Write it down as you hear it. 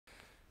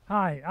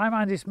Hi, I'm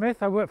Andy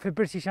Smith. I work for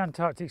British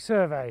Antarctic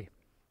Survey.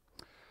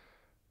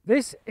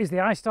 This is the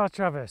iSTAR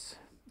Traverse.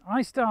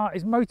 iSTAR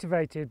is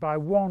motivated by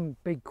one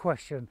big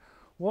question: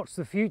 what's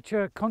the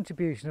future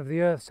contribution of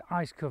the Earth's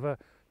ice cover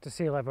to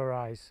sea level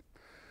rise?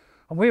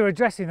 And we're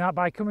addressing that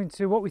by coming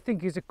to what we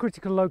think is a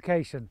critical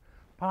location,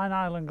 Pine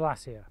Island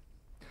Glacier.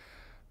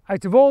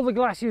 Out of all the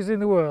glaciers in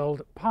the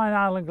world, Pine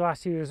Island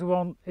Glacier is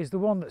the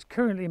one that's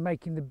currently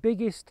making the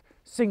biggest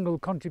single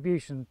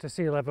contribution to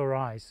sea level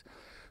rise.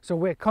 So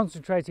we're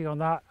concentrating on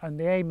that, and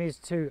the aim is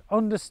to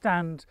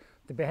understand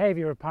the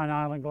behaviour of Pine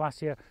Island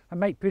Glacier and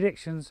make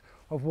predictions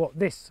of what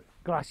this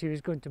glacier is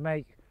going to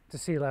make to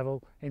sea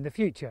level in the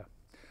future.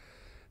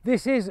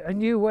 This is a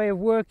new way of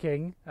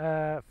working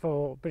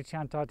for British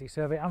Antarctic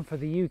Survey and for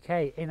the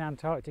UK in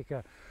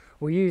Antarctica.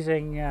 We're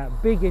using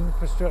big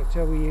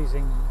infrastructure, we're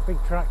using big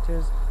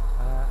tractors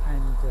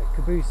and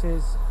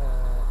cabooses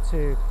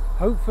to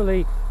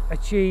hopefully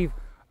achieve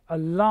a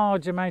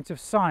large amount of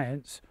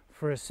science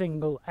for a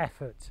single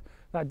effort.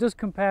 That does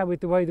compare with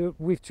the way that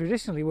we've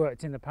traditionally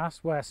worked in the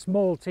past, where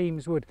small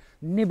teams would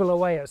nibble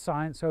away at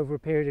science over a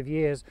period of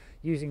years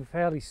using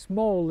fairly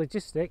small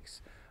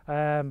logistics,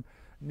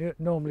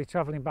 normally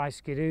travelling by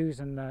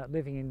skidoos and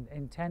living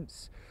in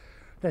tents.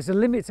 There's a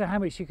limit to how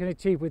much you can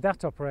achieve with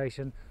that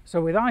operation. So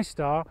with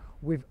iSTAR,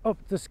 we've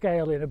upped the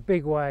scale in a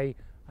big way,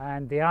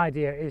 and the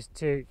idea is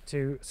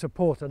to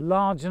support a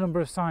large number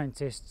of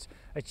scientists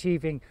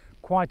achieving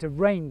quite a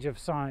range of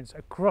science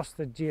across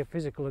the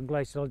geophysical and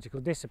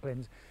glaciological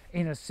disciplines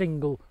in a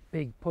single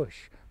big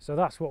push. So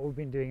that's what we've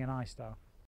been doing in iSTAR.